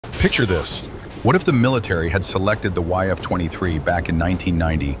Picture this. What if the military had selected the YF-23 back in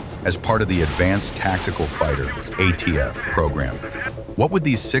 1990 as part of the Advanced Tactical Fighter, ATF, program? What would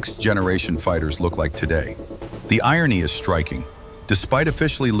these sixth-generation fighters look like today? The irony is striking. Despite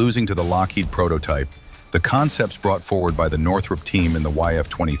officially losing to the Lockheed prototype, the concepts brought forward by the Northrop team in the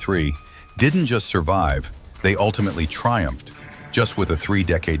YF-23 didn't just survive, they ultimately triumphed, just with a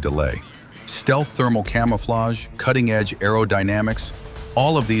 3-decade delay. Stealth thermal camouflage, cutting-edge aerodynamics,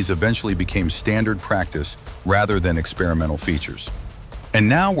 all of these eventually became standard practice rather than experimental features. And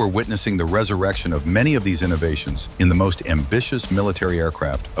now we're witnessing the resurrection of many of these innovations in the most ambitious military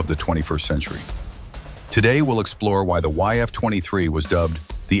aircraft of the 21st century. Today we'll explore why the YF-23 was dubbed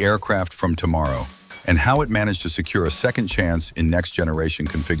the aircraft from tomorrow and how it managed to secure a second chance in next-generation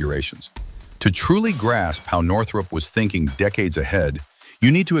configurations. To truly grasp how Northrop was thinking decades ahead,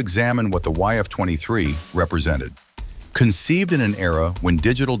 you need to examine what the YF-23 represented. Conceived in an era when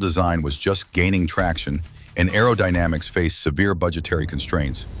digital design was just gaining traction and aerodynamics faced severe budgetary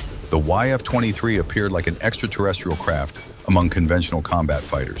constraints, the YF-23 appeared like an extraterrestrial craft among conventional combat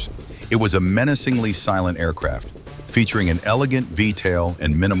fighters. It was a menacingly silent aircraft, featuring an elegant V-tail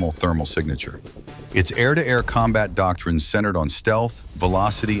and minimal thermal signature. Its air-to-air combat doctrine centered on stealth,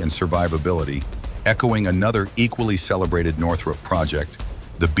 velocity, and survivability, echoing another equally celebrated Northrop project,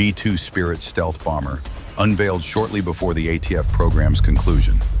 the B-2 Spirit stealth bomber, unveiled shortly before the ATF program's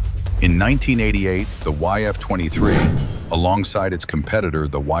conclusion. In 1988, the YF-23, alongside its competitor,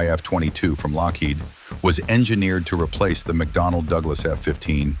 the YF-22 from Lockheed, was engineered to replace the McDonnell Douglas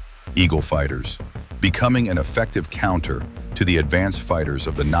F-15 Eagle fighters, becoming an effective counter to the advanced fighters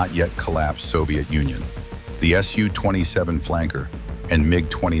of the not-yet-collapsed Soviet Union, the Su-27 Flanker and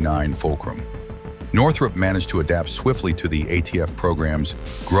MiG-29 Fulcrum. Northrop managed to adapt swiftly to the ATF program's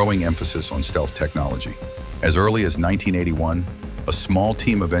growing emphasis on stealth technology. As early as 1981, a small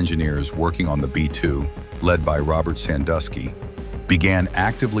team of engineers working on the B-2, led by Robert Sandusky, began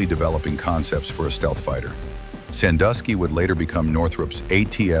actively developing concepts for a stealth fighter. Sandusky would later become Northrop's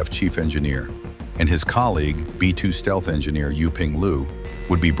ATF chief engineer, and his colleague, B-2 stealth engineer Yu-Ping Liu,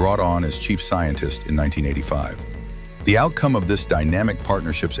 would be brought on as chief scientist in 1985. The outcome of this dynamic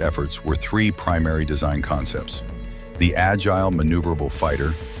partnership's efforts were three primary design concepts: the Agile Maneuverable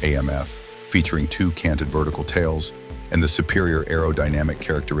Fighter, AMF, featuring two canted vertical tails, and the superior aerodynamic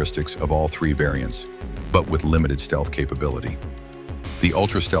characteristics of all three variants, but with limited stealth capability. The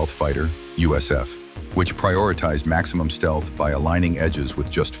Ultra Stealth Fighter, USF, which prioritized maximum stealth by aligning edges with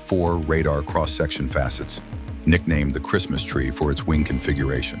just 4 radar cross-section facets, nicknamed the Christmas tree for its wing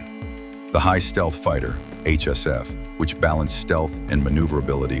configuration. The High Stealth Fighter, HSF, which balanced stealth and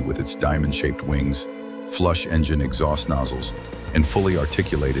maneuverability with its diamond-shaped wings, flush engine exhaust nozzles, and fully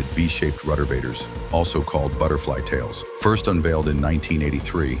articulated V-shaped ruddervators, also called butterfly tails. First unveiled in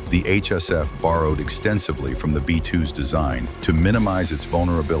 1983, the HSF borrowed extensively from the B-2's design to minimize its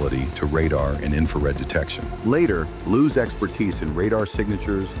vulnerability to radar and infrared detection. Later, Liu's expertise in radar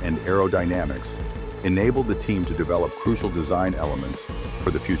signatures and aerodynamics enabled the team to develop crucial design elements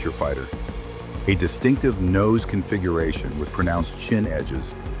for the future fighter. A distinctive nose configuration with pronounced chin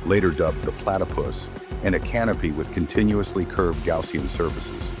edges, later dubbed the platypus, and a canopy with continuously curved Gaussian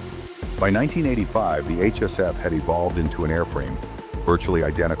surfaces. By 1985, the HSF had evolved into an airframe virtually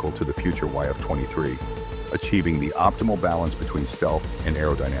identical to the future YF-23, achieving the optimal balance between stealth and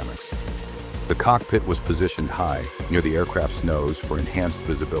aerodynamics. The cockpit was positioned high near the aircraft's nose for enhanced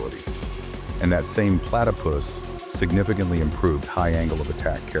visibility, and that same platypus significantly improved high angle of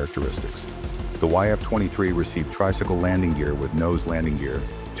attack characteristics. The YF-23 received tricycle landing gear with nose landing gear,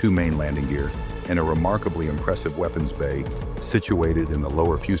 2 main landing gear, and a remarkably impressive weapons bay situated in the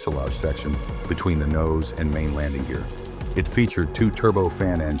lower fuselage section between the nose and main landing gear. It featured 2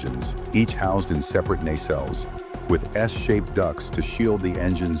 turbofan engines, each housed in separate nacelles, with S-shaped ducts to shield the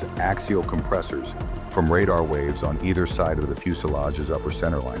engine's axial compressors from radar waves on either side of the fuselage's upper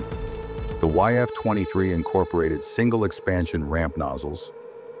centerline. The YF-23 incorporated single expansion ramp nozzles,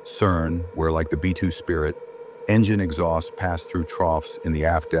 CERN, where, like the B-2 Spirit, engine exhaust passed through troughs in the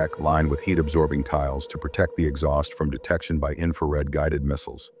aft deck lined with heat-absorbing tiles to protect the exhaust from detection by infrared-guided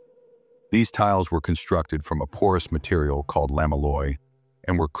missiles. These tiles were constructed from a porous material called lamelloy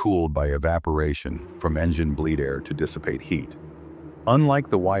and were cooled by evaporation from engine bleed air to dissipate heat. Unlike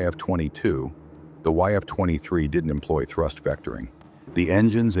the YF-22, the YF-23 didn't employ thrust vectoring. The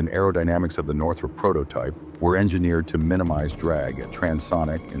engines and aerodynamics of the Northrop prototype were engineered to minimize drag at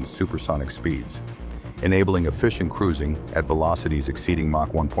transonic and supersonic speeds, enabling efficient cruising at velocities exceeding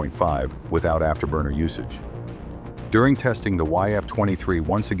Mach 1.5 without afterburner usage. During testing, the YF-23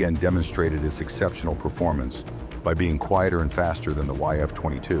 once again demonstrated its exceptional performance, by being quieter and faster than the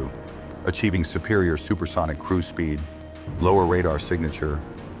YF-22, achieving superior supersonic cruise speed, lower radar signature,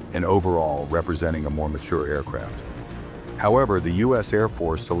 and overall representing a more mature aircraft. However, the U.S. Air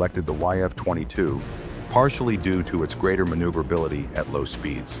Force selected the YF-22 partially due to its greater maneuverability at low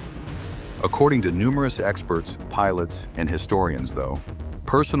speeds. According to numerous experts, pilots, and historians, though,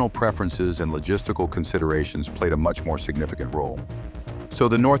 personal preferences and logistical considerations played a much more significant role. So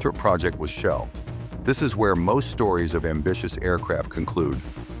the Northrop project was shelved. This is where most stories of ambitious aircraft conclude,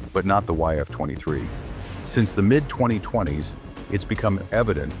 but not the YF-23. Since the mid-2020s, it's become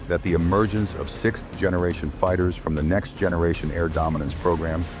evident that the emergence of sixth-generation fighters from the next-generation air dominance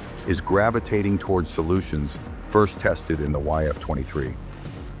program is gravitating towards solutions first tested in the YF-23.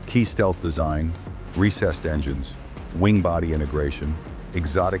 Key stealth design, recessed engines, wing body integration,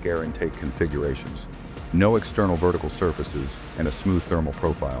 exotic air intake configurations, no external vertical surfaces, and a smooth thermal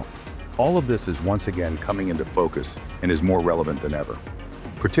profile. All of this is once again coming into focus and is more relevant than ever.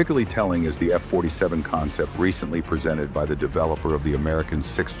 Particularly telling is the F-47 concept recently presented by the developer of the American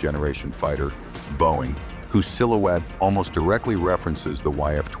sixth-generation fighter, Boeing, whose silhouette almost directly references the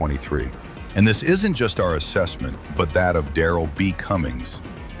YF-23. And this isn't just our assessment, but that of Darrell B. Cummings,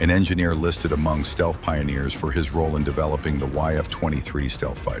 an engineer listed among stealth pioneers for his role in developing the YF-23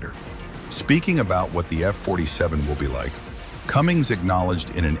 stealth fighter. Speaking about what the F-47 will be like, Cummings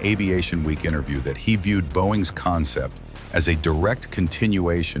acknowledged in an Aviation Week interview that he viewed Boeing's concept as a direct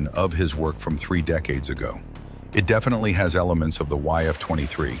continuation of his work from 3 decades ago. It definitely has elements of the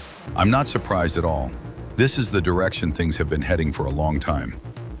YF-23. I'm not surprised at all. This is the direction things have been heading for a long time.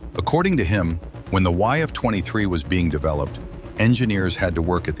 According to him, when the YF-23 was being developed, engineers had to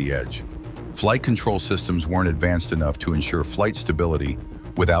work at the edge. Flight control systems weren't advanced enough to ensure flight stability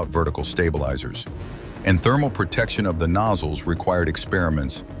without vertical stabilizers. And thermal protection of the nozzles required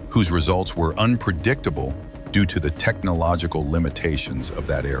experiments whose results were unpredictable due to the technological limitations of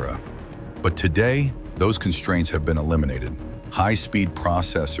that era. But today, those constraints have been eliminated. High-speed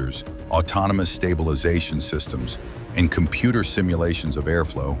processors, autonomous stabilization systems, and computer simulations of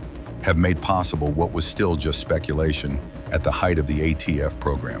airflow have made possible what was still just speculation at the height of the ATF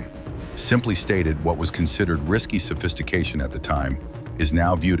program. Simply stated, what was considered risky sophistication at the time is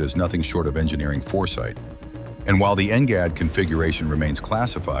now viewed as nothing short of engineering foresight. And while the NGAD configuration remains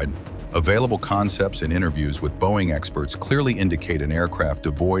classified, available concepts and interviews with Boeing experts clearly indicate an aircraft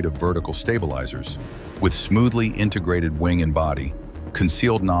devoid of vertical stabilizers, with smoothly integrated wing and body,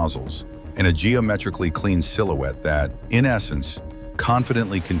 concealed nozzles, and a geometrically clean silhouette that, in essence,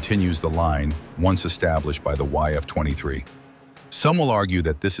 confidently continues the line once established by the YF-23. Some will argue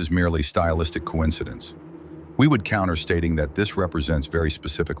that this is merely stylistic coincidence. We would counter stating that this represents very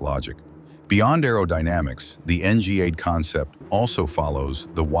specific logic. Beyond aerodynamics, the NG-8 concept also follows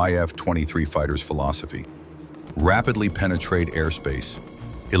the YF-23 fighter's philosophy. Rapidly penetrate airspace,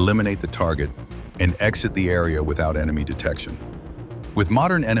 eliminate the target, and exit the area without enemy detection. With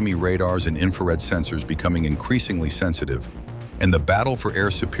modern enemy radars and infrared sensors becoming increasingly sensitive, and the battle for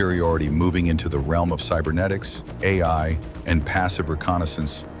air superiority moving into the realm of cybernetics, AI, and passive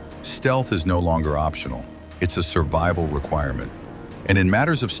reconnaissance, stealth is no longer optional. It's a survival requirement. And in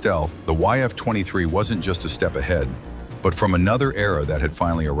matters of stealth, the YF-23 wasn't just a step ahead, but from another era that had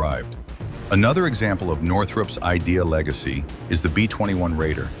finally arrived. Another example of Northrop's idea legacy is the B-21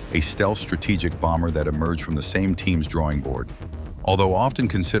 Raider, a stealth strategic bomber that emerged from the same team's drawing board. Although often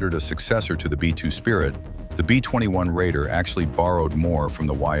considered a successor to the B-2 Spirit, the B-21 Raider actually borrowed more from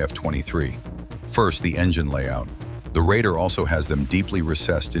the YF-23. First, the engine layout. The Raider also has them deeply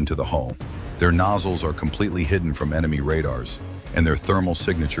recessed into the hull. Their nozzles are completely hidden from enemy radars, and their thermal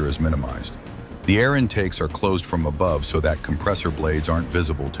signature is minimized. The air intakes are closed from above so that compressor blades aren't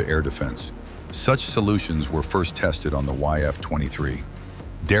visible to air defense. Such solutions were first tested on the YF-23.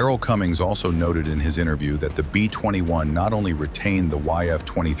 Darrell Cummings also noted in his interview that the B-21 not only retained the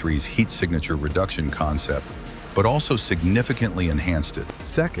YF-23's heat signature reduction concept, but also significantly enhanced it.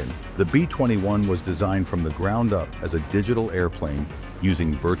 Second, the B-21 was designed from the ground up as a digital airplane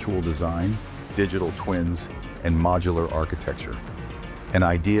using virtual design, digital twins, and modular architecture. An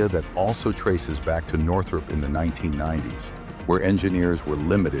idea that also traces back to Northrop in the 1990s, where engineers were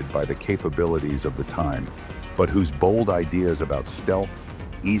limited by the capabilities of the time, but whose bold ideas about stealth,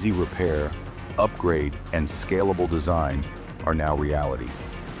 easy repair, upgrade, and scalable design are now reality.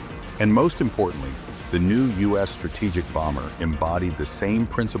 And most importantly, the new U.S. strategic bomber embodied the same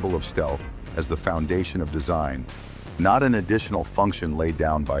principle of stealth as the foundation of design, not an additional function laid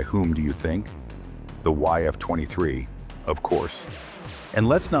down by whom do you think? The YF-23, of course. And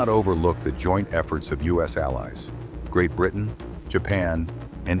let's not overlook the joint efforts of U.S. allies, Great Britain, Japan,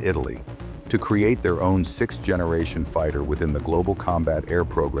 and Italy, to create their own sixth-generation fighter within the Global Combat Air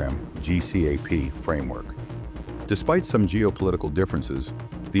Program (GCAP) framework. Despite some geopolitical differences,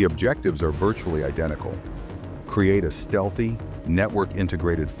 the objectives are virtually identical. Create a stealthy,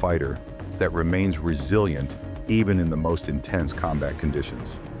 network-integrated fighter that remains resilient even in the most intense combat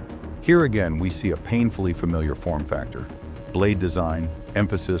conditions. Here again, we see a painfully familiar form factor: blade design,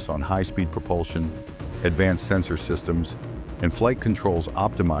 emphasis on high-speed propulsion, advanced sensor systems, and flight controls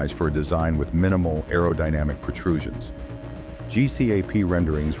optimized for a design with minimal aerodynamic protrusions. GCAP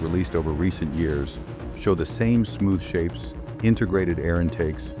renderings released over recent years show the same smooth shapes, integrated air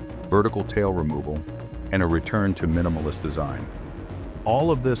intakes, vertical tail removal, and a return to minimalist design. All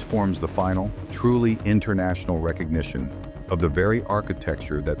of this forms the final, truly international recognition of the very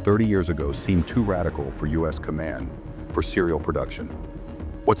architecture that 30 years ago seemed too radical for U.S. command for serial production.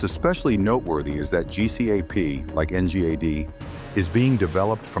 What's especially noteworthy is that GCAP, like NGAD, is being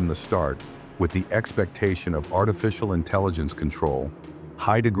developed from the start with the expectation of artificial intelligence control,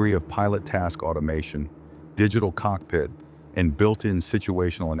 high degree of pilot task automation, digital cockpit, and built-in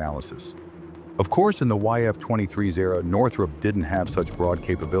situational analysis. Of course, in the YF-23's era, Northrop didn't have such broad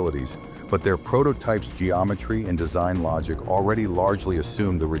capabilities, but their prototype's geometry and design logic already largely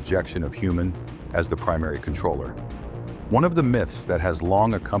assumed the rejection of human as the primary controller. One of the myths that has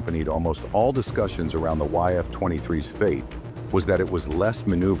long accompanied almost all discussions around the YF-23's fate was that it was less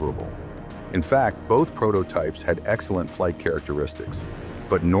maneuverable. In fact, both prototypes had excellent flight characteristics,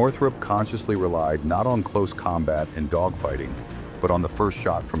 but Northrop consciously relied not on close combat and dogfighting, but on the first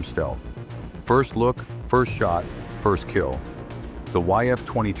shot from stealth. First look, first shot, first kill. The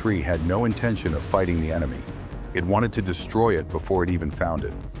YF-23 had no intention of fighting the enemy. It wanted to destroy it before it even found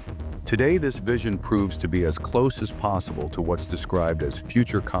it. Today, this vision proves to be as close as possible to what's described as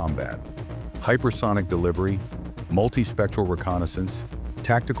future combat: hypersonic delivery, multispectral reconnaissance,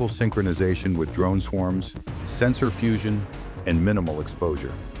 tactical synchronization with drone swarms, sensor fusion, and minimal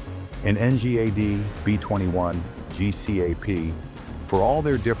exposure. And NGAD, B-21, GCAP, for all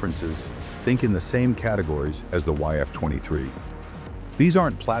their differences, think in the same categories as the YF-23. These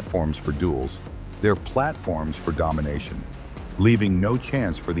aren't platforms for duels, they're platforms for domination, leaving no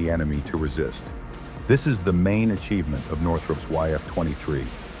chance for the enemy to resist. This is the main achievement of Northrop's YF-23.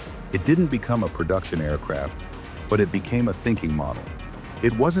 It didn't become a production aircraft, but it became a thinking model.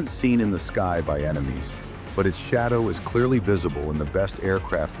 It wasn't seen in the sky by enemies, but its shadow is clearly visible in the best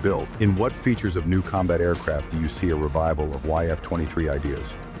aircraft built. In what features of new combat aircraft do you see a revival of YF-23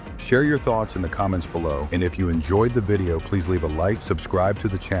 ideas? Share your thoughts in the comments below, and if you enjoyed the video, please leave a like, subscribe to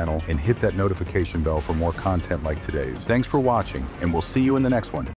the channel, and hit that notification bell for more content like today's. Thanks for watching, and we'll see you in the next one.